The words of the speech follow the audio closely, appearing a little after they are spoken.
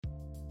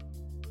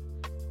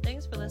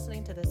Thanks for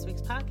listening to this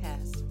week's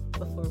podcast.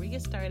 Before we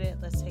get started,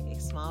 let's take a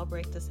small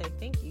break to say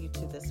thank you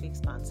to this week's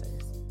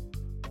sponsors.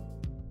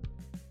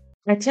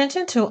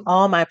 Attention to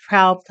all my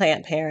proud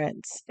plant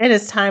parents. It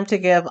is time to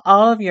give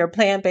all of your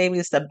plant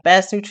babies the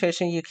best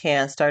nutrition you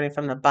can, starting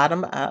from the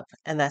bottom up,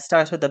 and that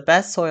starts with the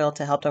best soil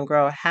to help them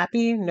grow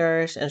happy,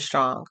 nourished, and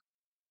strong.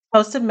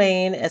 Coast of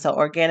Maine is an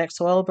organic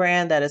soil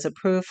brand that is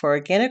approved for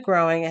organic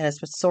growing and has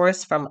been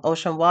sourced from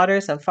ocean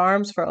waters and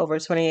farms for over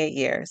 28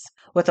 years.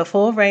 With a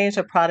full range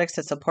of products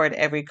to support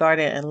every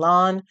garden and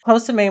lawn,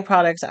 Coast of Maine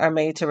products are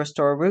made to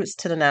restore roots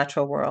to the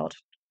natural world.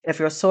 If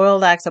your soil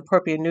lacks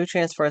appropriate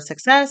nutrients for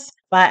success,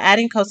 by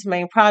adding Coast of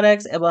Maine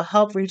products, it will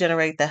help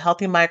regenerate the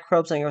healthy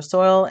microbes in your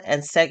soil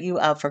and set you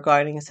up for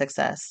gardening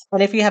success.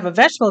 And if you have a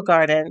vegetable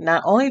garden,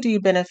 not only do you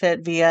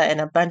benefit via an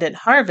abundant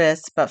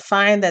harvest, but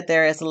find that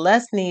there is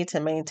less need to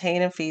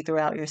maintain and feed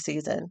throughout your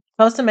season.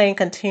 Coast of Maine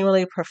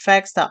continually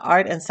perfects the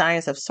art and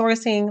science of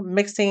sourcing,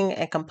 mixing,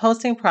 and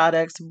composting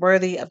products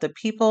worthy of the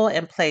people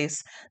and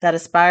place that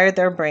inspired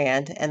their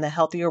brand and the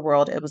healthier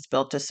world it was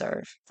built to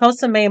serve.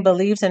 Coast of Maine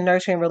believes in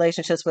nurturing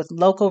relationships with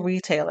local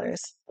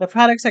retailers. The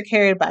products are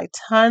carried by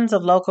tons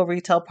of local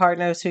retail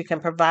partners who can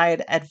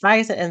provide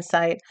advice and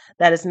insight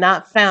that is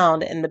not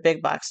found in the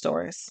big box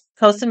stores.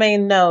 Coast of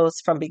Maine knows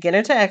from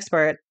beginner to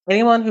expert,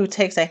 anyone who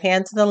takes a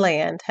hand to the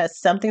land has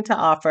something to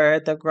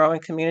offer the growing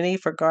community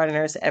for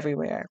gardeners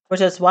everywhere,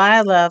 which is why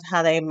I love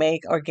how they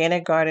make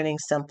organic gardening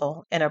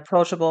simple and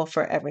approachable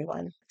for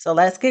everyone. So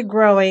let's get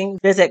growing.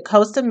 Visit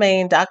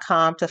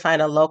coastofmaine.com to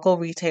find a local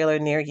retailer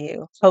near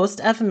you. Coast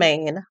of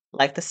Maine,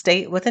 like the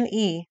state with an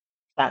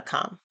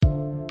E.com.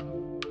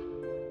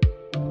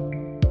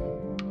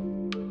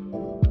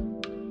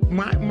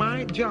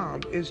 My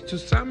job is to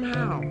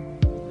somehow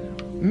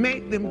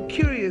make them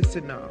curious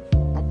enough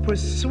or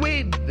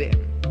persuade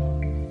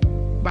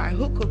them by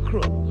hook or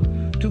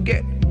crook to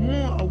get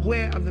more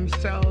aware of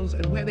themselves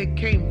and where they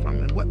came from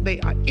and what they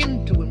are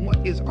into and what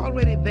is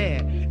already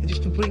there, and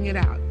just to bring it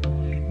out.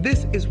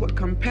 This is what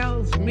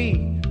compels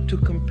me to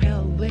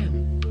compel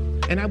them,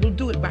 and I will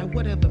do it by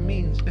whatever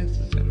means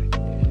necessary.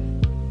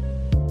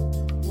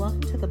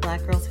 Welcome to the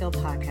Black Girls Heal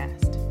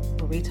podcast,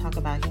 where we talk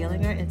about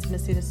healing our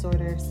intimacy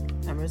disorders,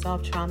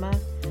 unresolved trauma,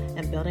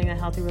 and building a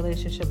healthy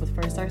relationship with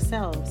first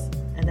ourselves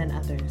and then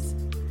others.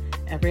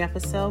 Every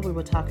episode, we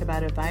will talk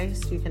about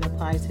advice you can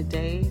apply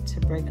today to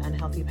break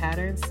unhealthy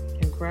patterns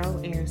and grow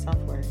in your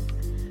self-worth.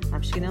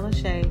 I'm Sheena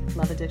Lachey,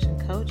 love addiction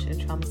coach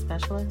and trauma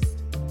specialist.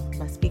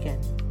 Let's begin.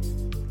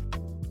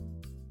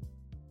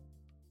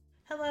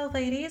 Hello,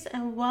 ladies,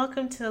 and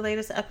welcome to the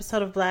latest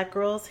episode of Black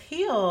Girls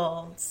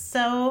Heal.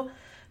 So,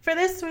 for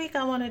this week,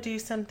 I want to do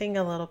something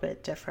a little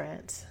bit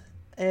different.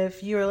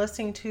 If you are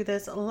listening to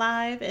this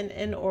live and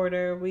in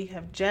order, we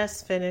have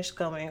just finished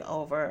going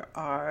over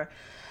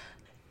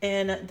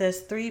in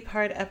this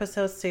 3-part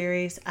episode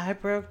series, I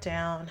broke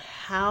down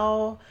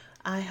how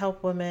I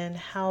help women,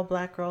 how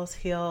Black Girls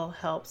Heal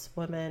helps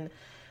women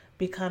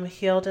become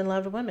healed and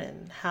loved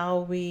women, how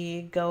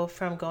we go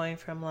from going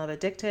from love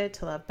addicted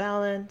to love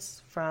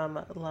balanced,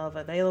 from love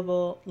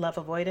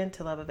avoidant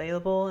to love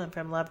available, and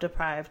from love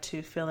deprived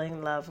to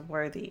feeling love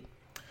worthy.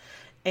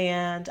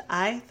 And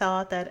I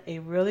thought that a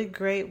really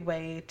great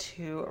way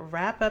to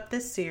wrap up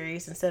this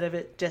series, instead of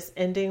it just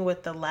ending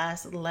with the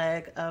last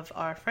leg of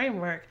our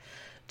framework,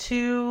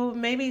 to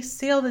maybe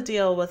seal the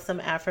deal with some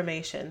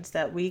affirmations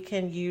that we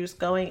can use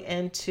going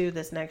into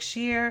this next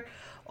year,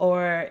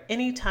 or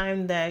any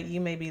time that you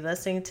may be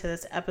listening to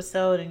this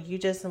episode and you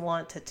just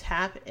want to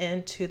tap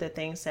into the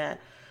things that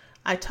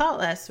I taught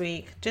last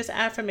week, just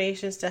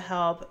affirmations to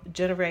help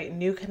generate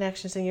new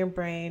connections in your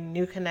brain,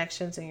 new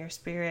connections in your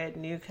spirit,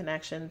 new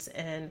connections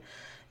in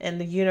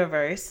the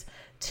universe,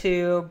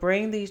 to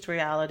bring these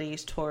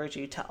realities towards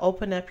you, to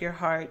open up your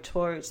heart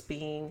towards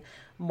being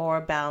more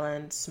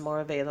balanced, more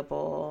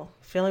available,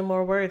 feeling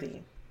more worthy.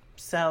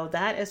 So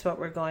that is what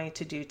we're going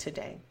to do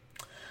today.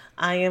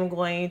 I am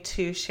going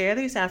to share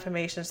these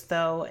affirmations,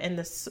 though, in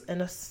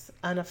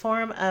the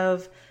form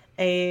of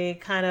a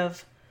kind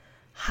of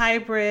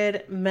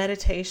hybrid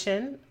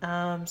meditation.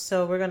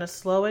 So we're going to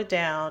slow it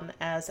down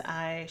as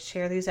I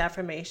share these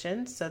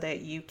affirmations so that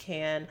you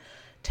can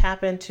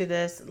tap into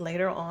this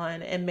later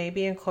on and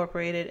maybe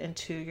incorporate it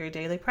into your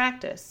daily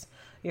practice.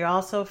 You're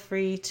also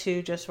free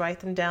to just write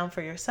them down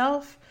for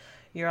yourself.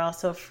 You're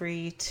also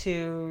free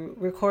to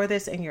record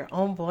this in your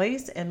own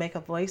voice and make a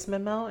voice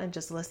memo and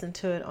just listen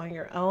to it on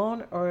your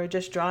own, or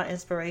just draw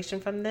inspiration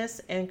from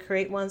this and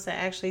create ones that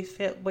actually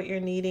fit what you're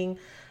needing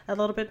a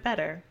little bit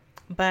better.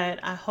 But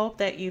I hope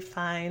that you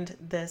find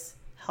this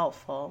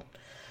helpful.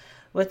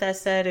 With that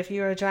said, if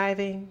you are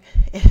driving,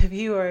 if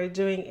you are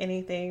doing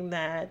anything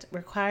that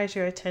requires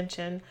your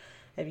attention,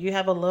 if you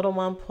have a little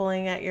one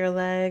pulling at your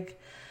leg,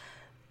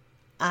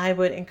 I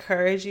would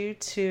encourage you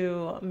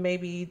to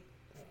maybe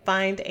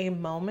find a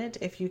moment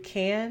if you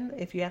can,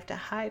 if you have to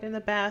hide in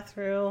the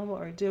bathroom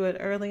or do it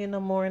early in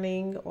the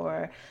morning,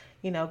 or,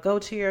 go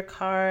to your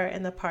car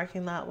in the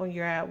parking lot when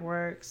you're at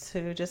work,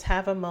 to just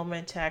have a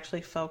moment to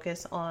actually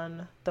focus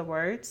on the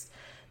words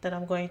that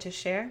I'm going to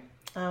share.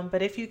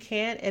 But if you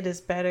can't, it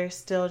is better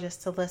still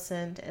just to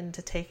listen and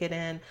to take it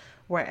in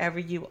wherever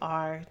you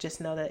are.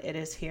 Just know that it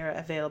is here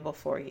available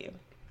for you.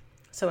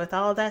 So with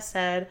all of that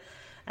said,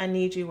 I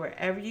need you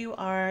wherever you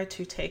are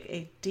to take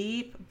a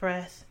deep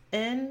breath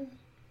in,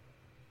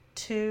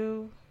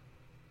 2,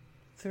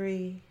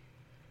 3,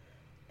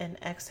 and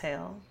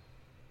exhale,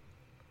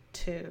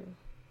 2,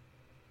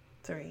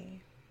 3.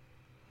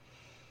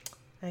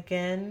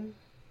 Again,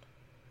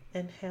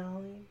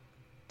 inhaling,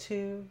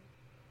 2,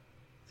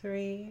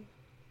 3,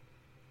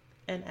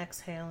 and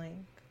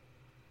exhaling,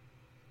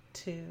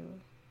 2,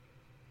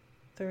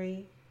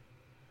 3.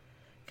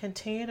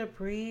 Continue to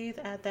breathe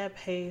at that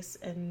pace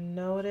and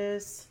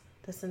notice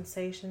the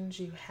sensations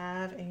you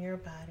have in your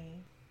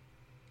body.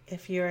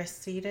 If you are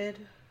seated,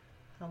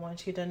 I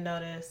want you to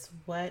notice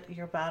what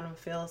your bottom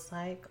feels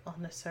like on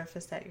the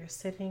surface that you're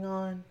sitting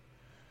on,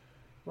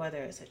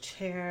 whether it's a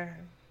chair,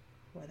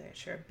 whether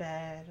it's your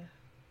bed,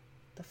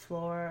 the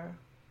floor,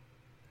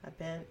 a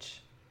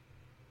bench.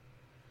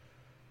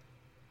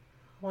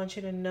 I want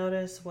you to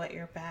notice what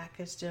your back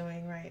is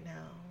doing right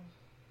now.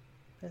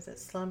 Is it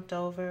slumped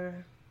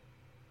over?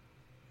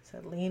 Is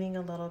it leaning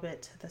a little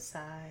bit to the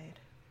side?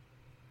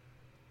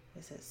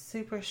 Is it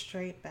super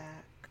straight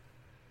back?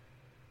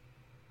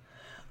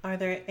 Are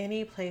there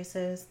any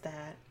places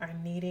that are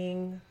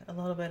needing a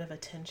little bit of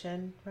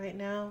attention right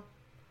now?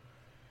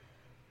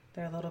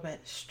 They're a little bit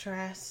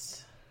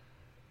stressed.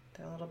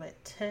 They're a little bit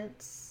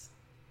tense.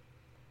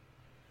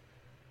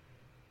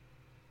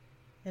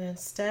 And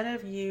instead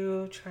of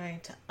you trying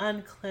to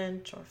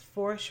unclench or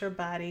force your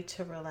body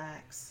to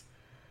relax,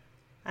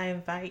 I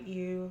invite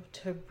you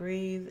to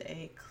breathe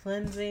a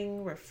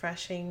cleansing,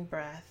 refreshing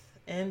breath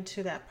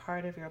into that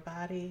part of your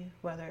body,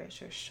 whether it's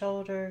your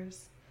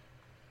shoulders,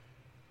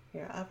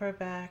 your upper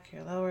back,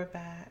 your lower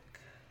back,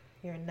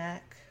 your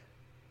neck.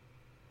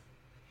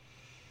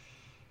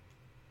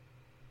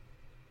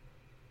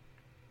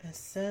 And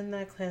send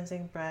that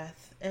cleansing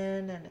breath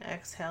in and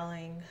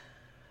exhaling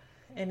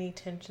any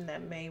tension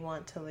that may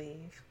want to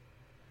leave.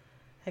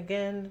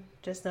 Again,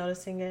 just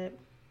noticing it,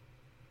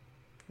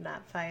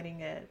 not fighting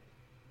it,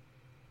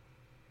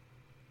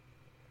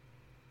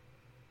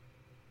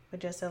 but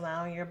just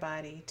allowing your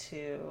body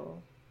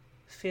to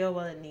feel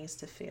what it needs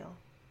to feel.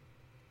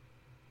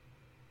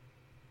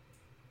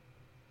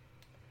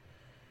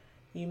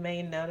 You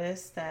may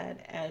notice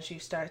that as you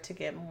start to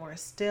get more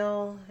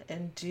still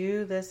and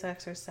do this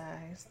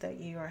exercise,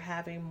 that you are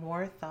having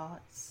more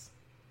thoughts.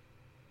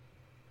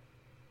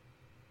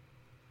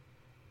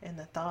 And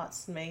the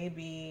thoughts may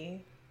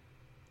be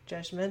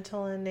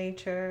judgmental in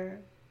nature,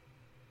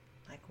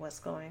 like what's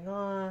going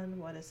on,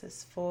 what is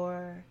this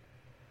for,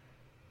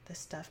 this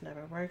stuff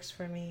never works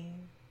for me.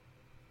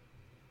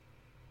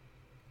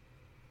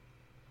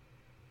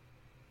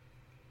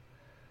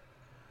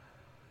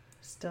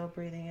 Still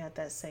breathing at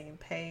that same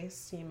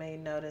pace. You may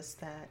notice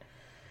that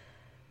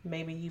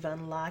maybe you've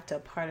unlocked a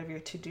part of your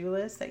to-do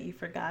list that you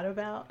forgot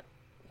about,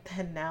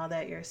 and now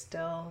that you're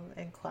still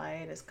and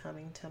quiet is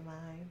coming to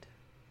mind.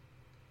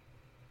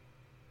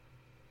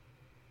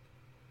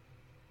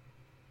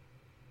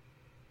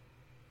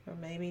 Or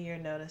maybe you're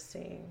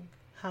noticing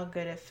how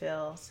good it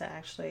feels to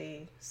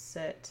actually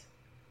sit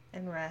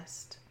and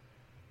rest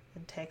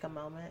and take a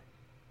moment.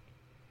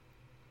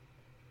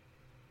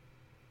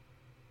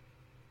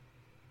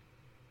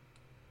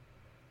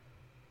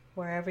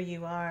 Wherever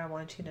you are, I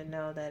want you to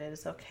know that it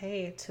is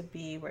okay to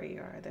be where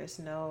you are. There's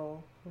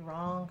no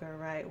wrong or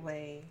right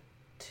way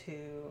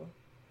to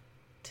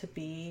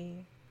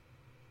be,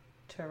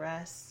 to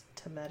rest,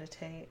 to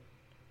meditate.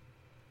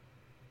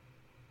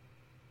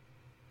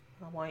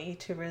 I want you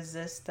to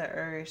resist the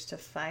urge to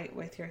fight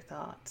with your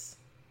thoughts.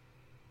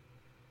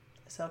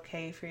 It's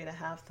okay for you to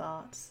have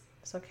thoughts.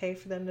 It's okay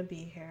for them to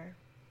be here.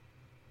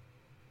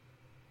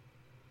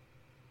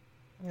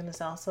 And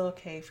it's also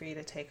okay for you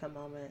to take a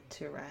moment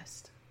to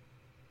rest.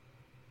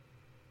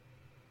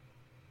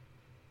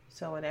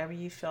 So whenever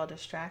you feel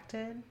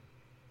distracted,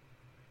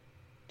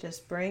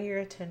 just bring your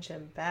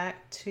attention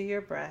back to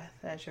your breath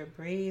as you're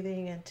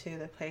breathing into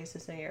the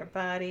places in your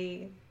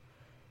body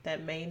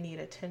that may need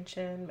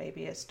attention.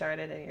 Maybe it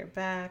started in your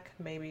back.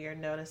 Maybe you're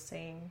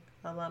noticing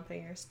a lump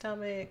in your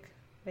stomach.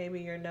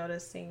 Maybe you're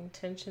noticing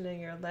tension in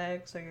your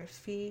legs or your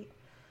feet,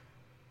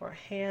 or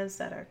hands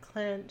that are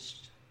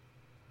clenched,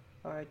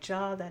 or a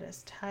jaw that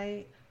is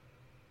tight.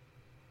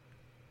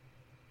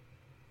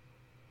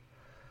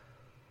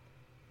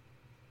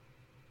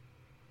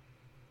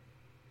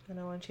 And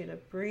I want you to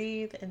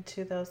breathe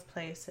into those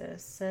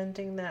places,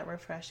 sending that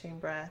refreshing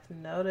breath,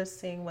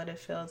 noticing what it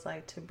feels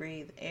like to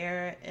breathe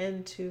air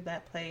into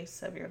that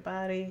place of your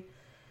body,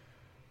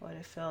 what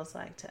it feels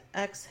like to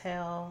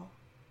exhale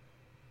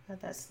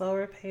at that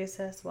slower pace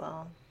as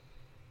well.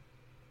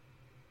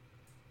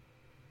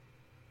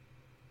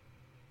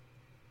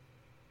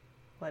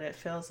 What it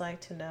feels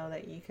like to know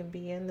that you can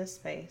be in this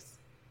space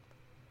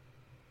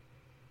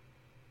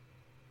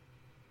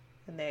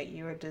and that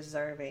you are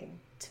deserving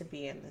to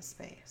be in this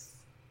space.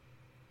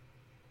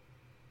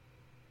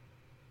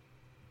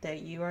 That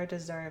you are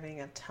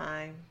deserving of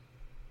time,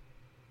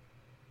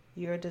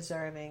 You're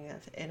deserving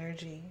of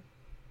energy.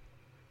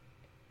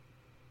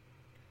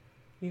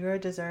 You are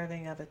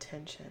deserving of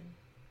attention.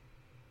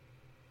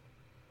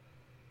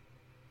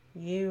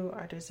 You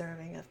are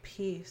deserving of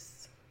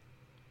peace.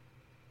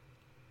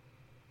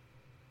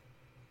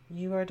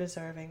 You are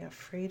deserving of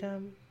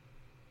freedom.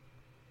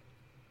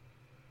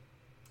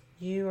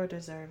 You are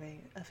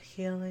deserving of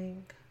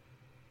healing.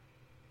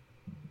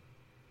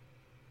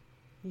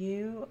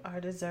 You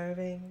are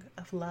deserving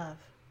of love.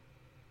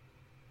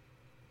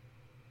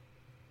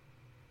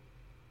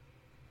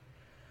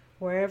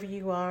 Wherever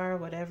you are,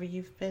 whatever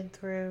you've been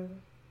through,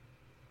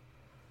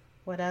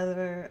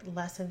 whatever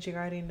lessons you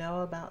already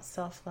know about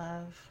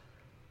self-love,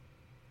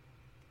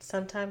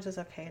 sometimes it's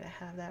okay to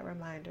have that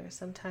reminder.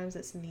 Sometimes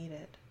it's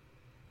needed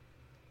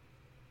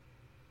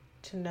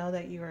to know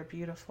that you are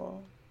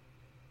beautiful,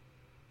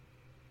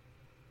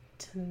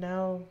 to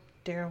know,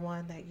 dear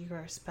one, that you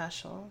are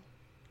special,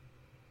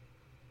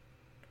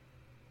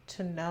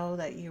 to know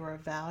that you are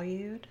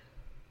valued,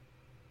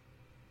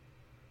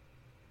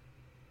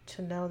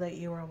 to know that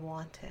you are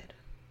wanted.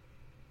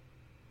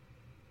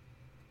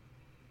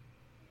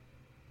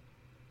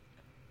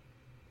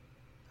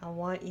 I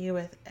want you,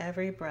 with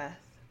every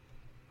breath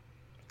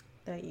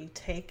that you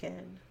take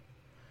in,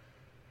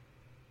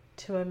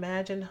 to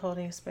imagine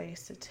holding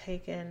space to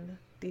take in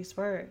these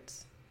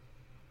words.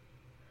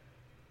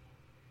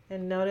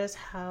 And notice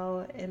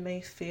how it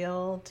may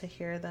feel to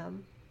hear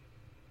them.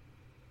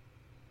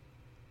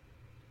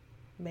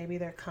 Maybe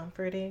they're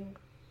comforting.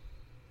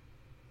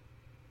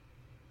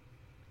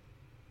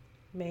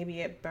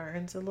 Maybe it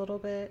burns a little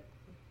bit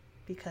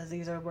because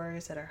these are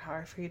words that are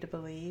hard for you to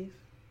believe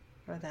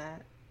or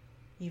that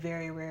you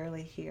very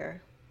rarely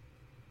hear.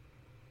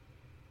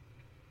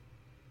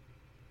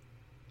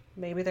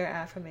 Maybe they're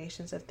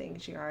affirmations of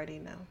things you already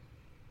know.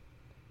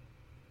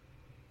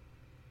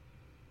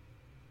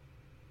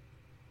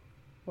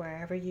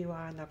 Wherever you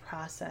are in the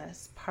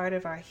process, part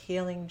of our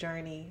healing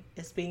journey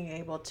is being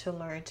able to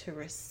learn to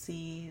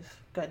receive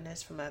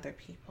goodness from other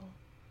people.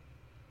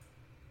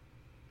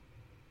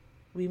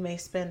 We may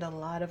spend a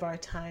lot of our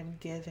time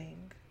giving,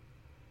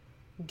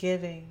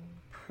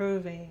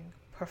 proving,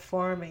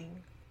 performing,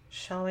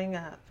 showing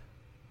up.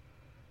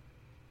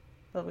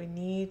 But we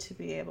need to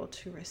be able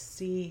to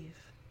receive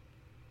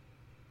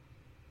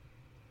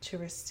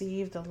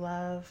the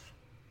love,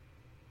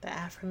 the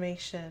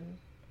affirmation,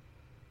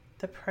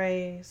 the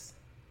praise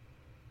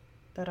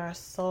that our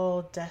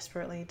soul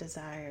desperately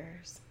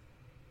desires,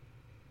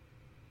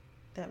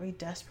 that we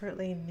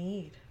desperately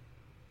need.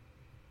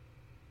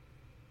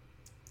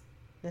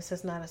 This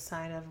is not a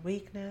sign of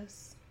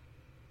weakness.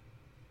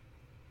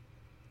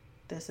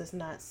 This is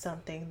not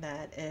something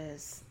that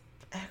is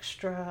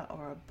extra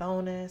or a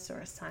bonus or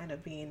a sign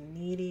of being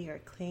needy or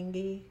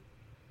clingy.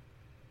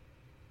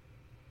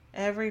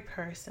 Every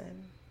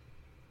person,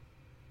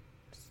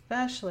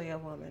 especially a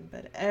woman,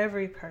 but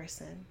every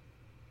person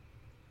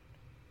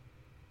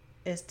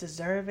is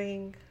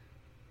deserving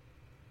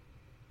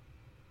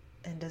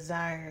and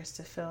desires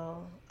to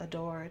feel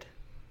adored.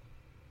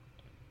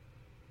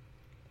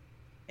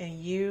 And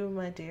you,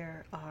 my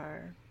dear,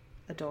 are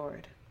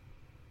adored.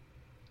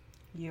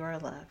 You are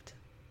loved.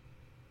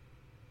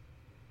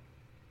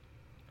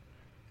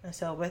 And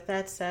so with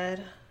that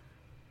said,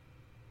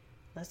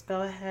 let's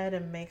go ahead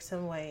and make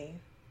some way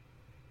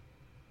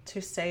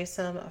to say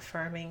some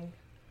affirming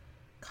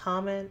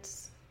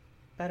comments,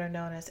 better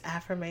known as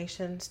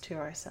affirmations, to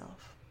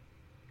ourselves.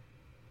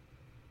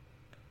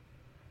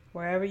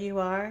 Wherever you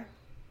are,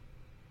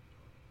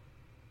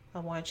 I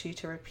want you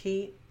to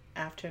repeat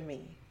after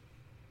me.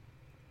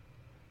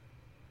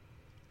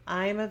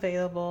 I am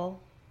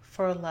available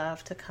for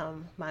love to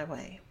come my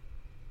way.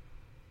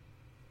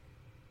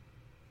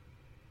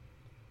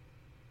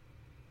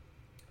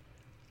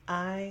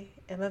 I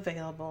am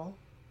available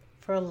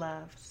for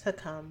love to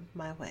come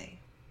my way.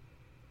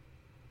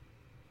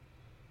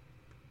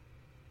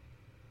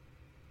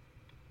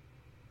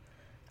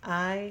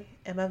 I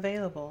am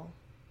available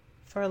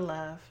for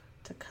love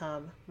to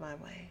come my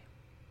way.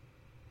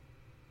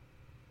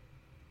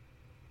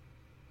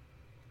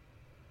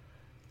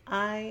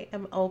 I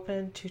am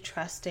open to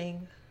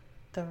trusting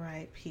the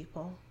right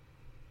people.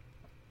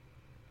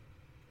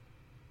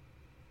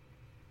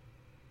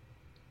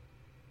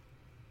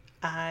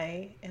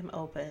 I am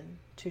open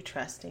to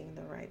trusting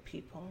the right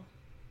people.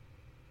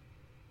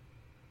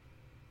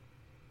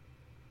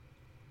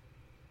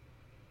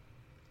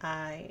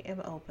 I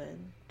am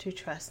open to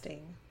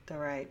trusting the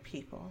right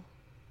people.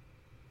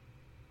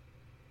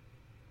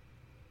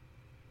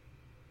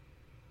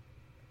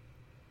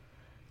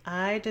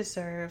 I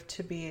deserve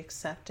to be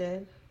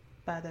accepted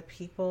by the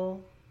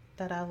people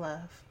that I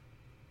love.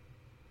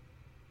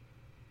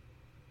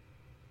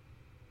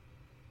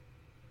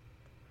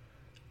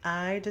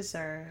 I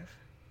deserve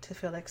to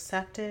feel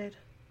accepted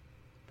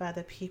by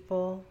the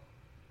people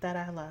that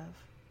I love.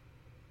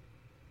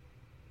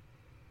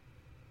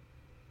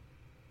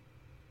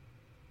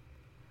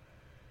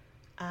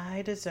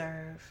 I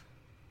deserve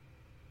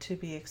to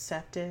be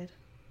accepted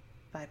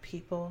by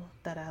people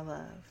that I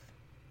love.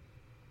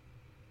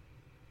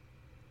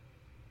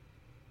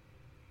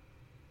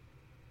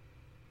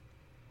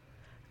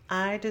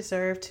 I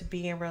deserve to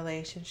be in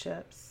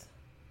relationships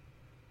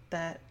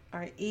that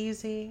are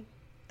easy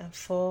and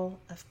full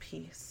of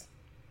peace.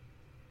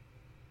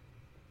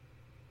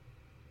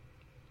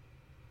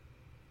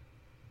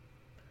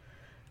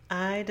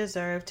 I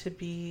deserve to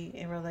be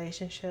in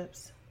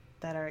relationships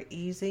that are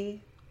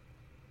easy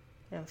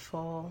and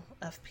full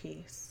of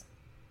peace.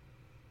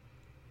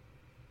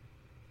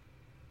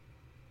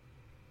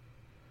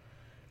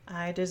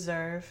 I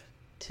deserve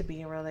to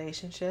be in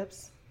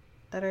relationships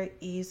that are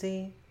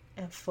easy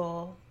and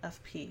full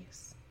of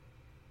peace.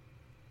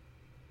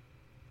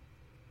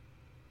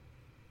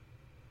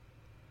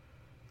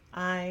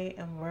 I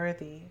am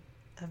worthy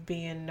of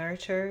being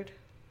nurtured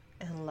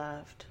and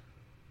loved.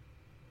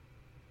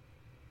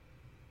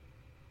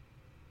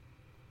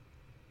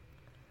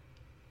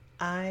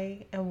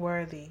 I am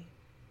worthy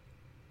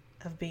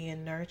of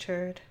being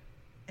nurtured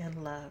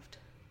and loved.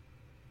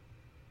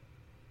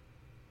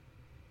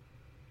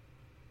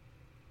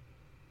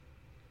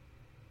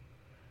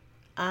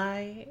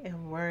 I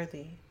am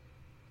worthy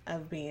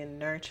of being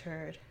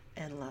nurtured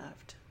and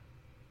loved.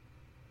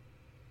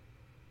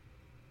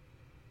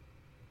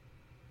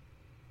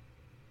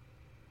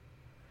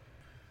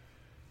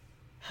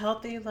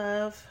 Healthy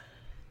love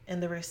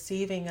and the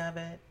receiving of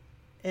it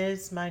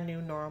is my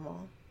new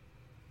normal.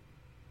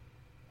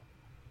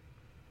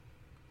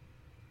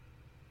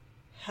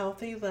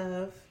 Healthy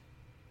love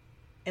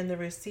and the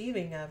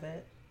receiving of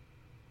it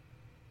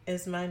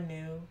is my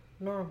new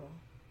normal.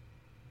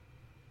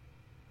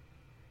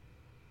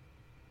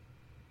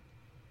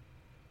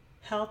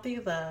 Healthy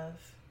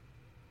love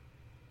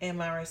and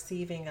my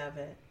receiving of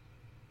it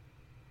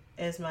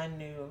is my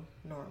new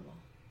normal.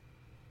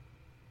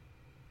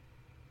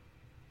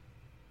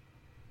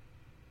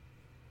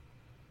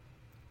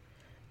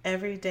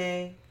 Every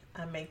day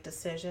I make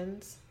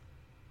decisions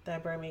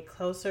that bring me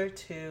closer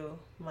to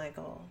my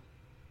goal.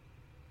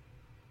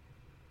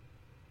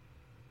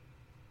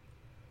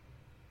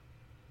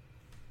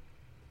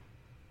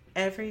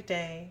 Every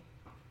day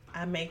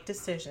I make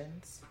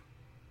decisions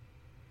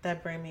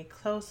that bring me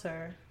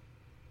closer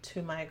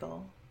to my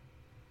goal.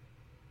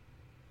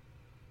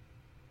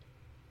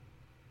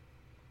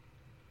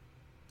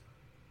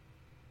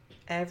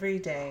 Every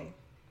day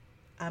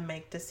I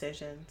make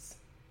decisions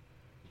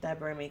that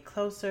bring me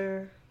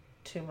closer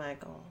to my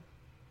goal.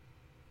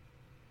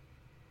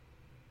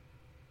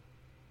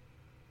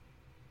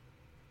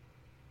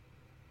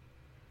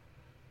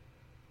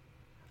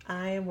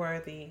 I am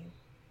worthy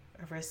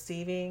of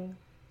receiving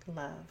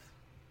love,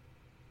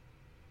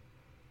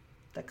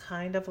 the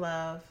kind of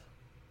love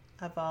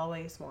I've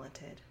always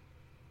wanted.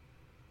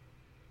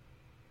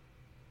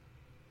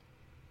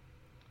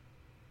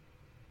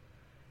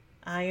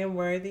 I am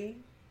worthy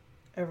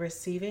of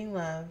receiving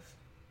love,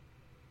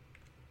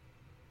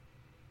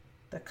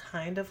 the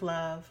kind of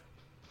love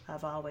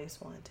I've always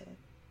wanted.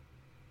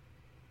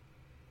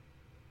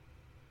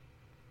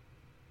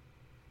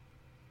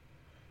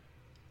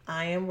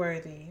 I am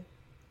worthy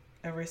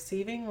of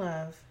receiving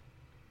love,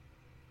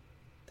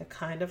 the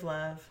kind of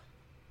love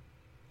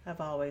I've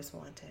always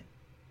wanted.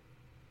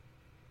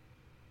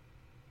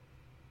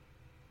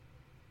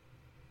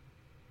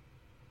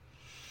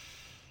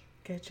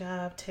 Good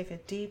job. Take a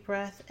deep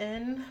breath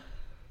in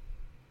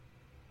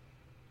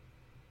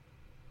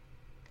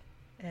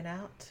and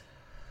out.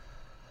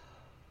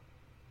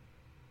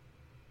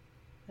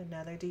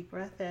 Another deep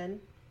breath in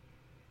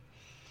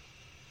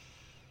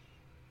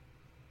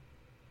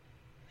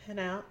and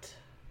out.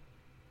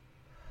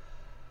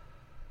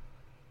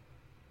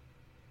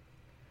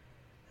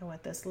 And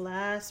with this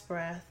last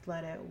breath,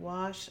 let it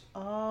wash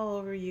all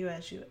over you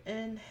as you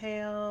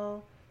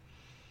inhale.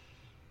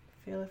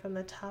 Feel it from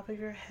the top of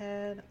your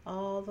head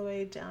all the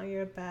way down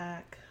your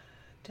back,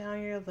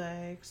 down your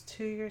legs,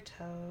 to your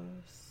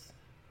toes.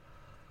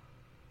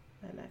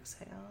 And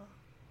exhale.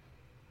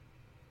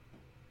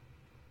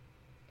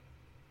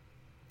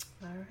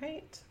 All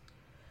right.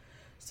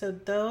 So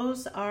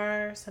those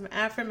are some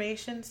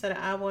affirmations that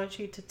I want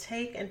you to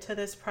take into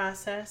this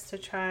process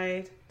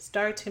to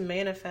start to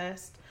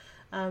manifest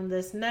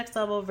this next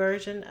level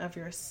version of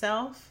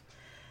yourself.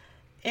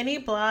 Any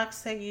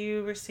blocks that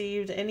you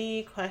received,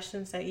 any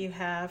questions that you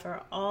have,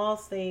 are all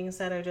things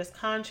that are just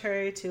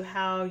contrary to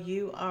how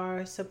you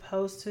are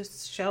supposed to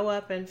show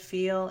up and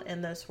feel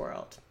in this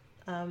world.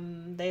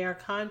 They are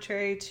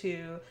contrary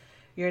to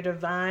your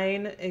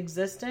divine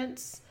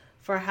existence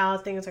for how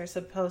things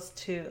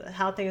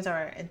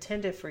are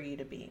intended for you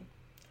to be.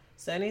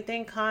 So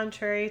anything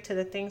contrary to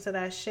the things that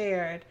I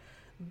shared,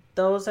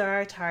 those are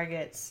our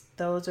targets.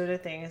 Those are the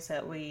things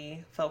that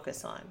we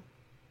focus on.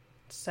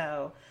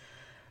 So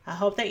I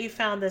hope that you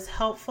found this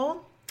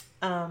helpful.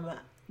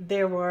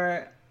 There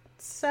were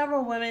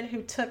several women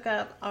who took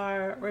up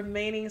our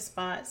remaining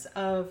spots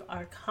of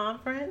our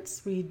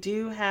conference. We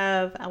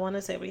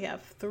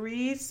have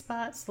 3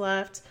 spots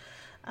left.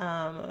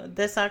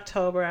 This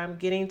October, I'm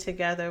getting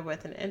together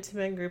with an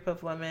intimate group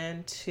of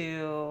women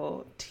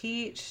to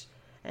teach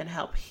and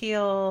help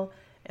heal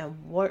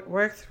and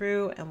work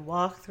through and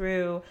walk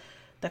through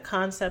the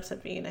concepts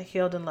of being a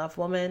healed and loved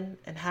woman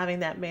and having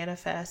that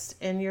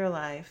manifest in your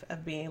life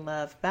of being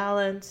love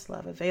balanced,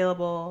 love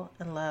available,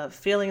 and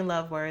feeling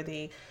love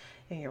worthy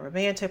in your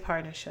romantic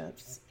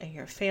partnerships, in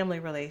your family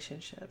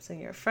relationships, in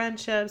your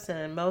friendships,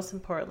 and most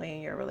importantly,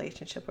 in your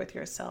relationship with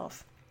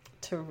yourself,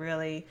 to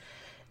really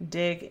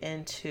dig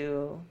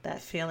into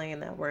that feeling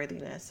and that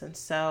worthiness. And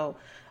so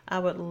I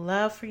would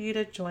love for you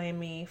to join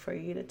me, for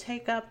you to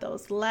take up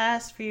those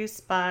last few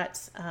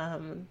spots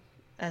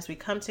as we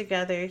come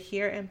together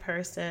here in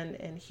person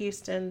in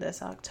Houston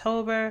this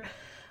October.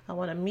 I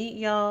want to meet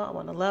y'all. I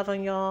want to love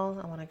on y'all.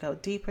 I want to go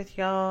deep with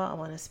y'all. I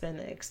want to spend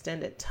an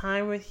extended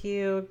time with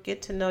you,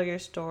 get to know your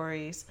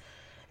stories,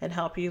 and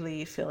help you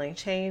leave feeling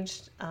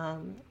changed,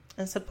 and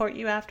support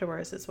you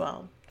afterwards as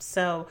well.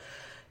 So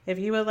if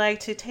you would like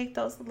to take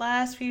those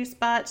last few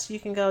spots, you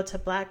can go to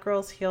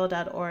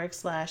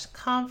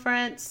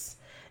blackgirlsheal.org/conference.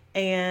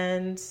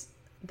 And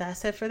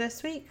that's it for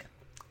this week.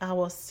 I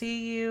will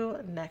see you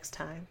next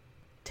time.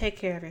 Take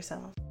care of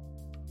yourself.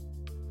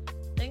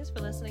 Thanks for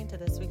listening to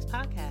this week's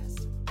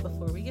podcast.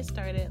 Before we get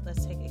started,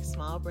 let's take a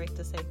small break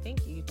to say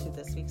thank you to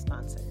this week's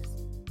sponsors.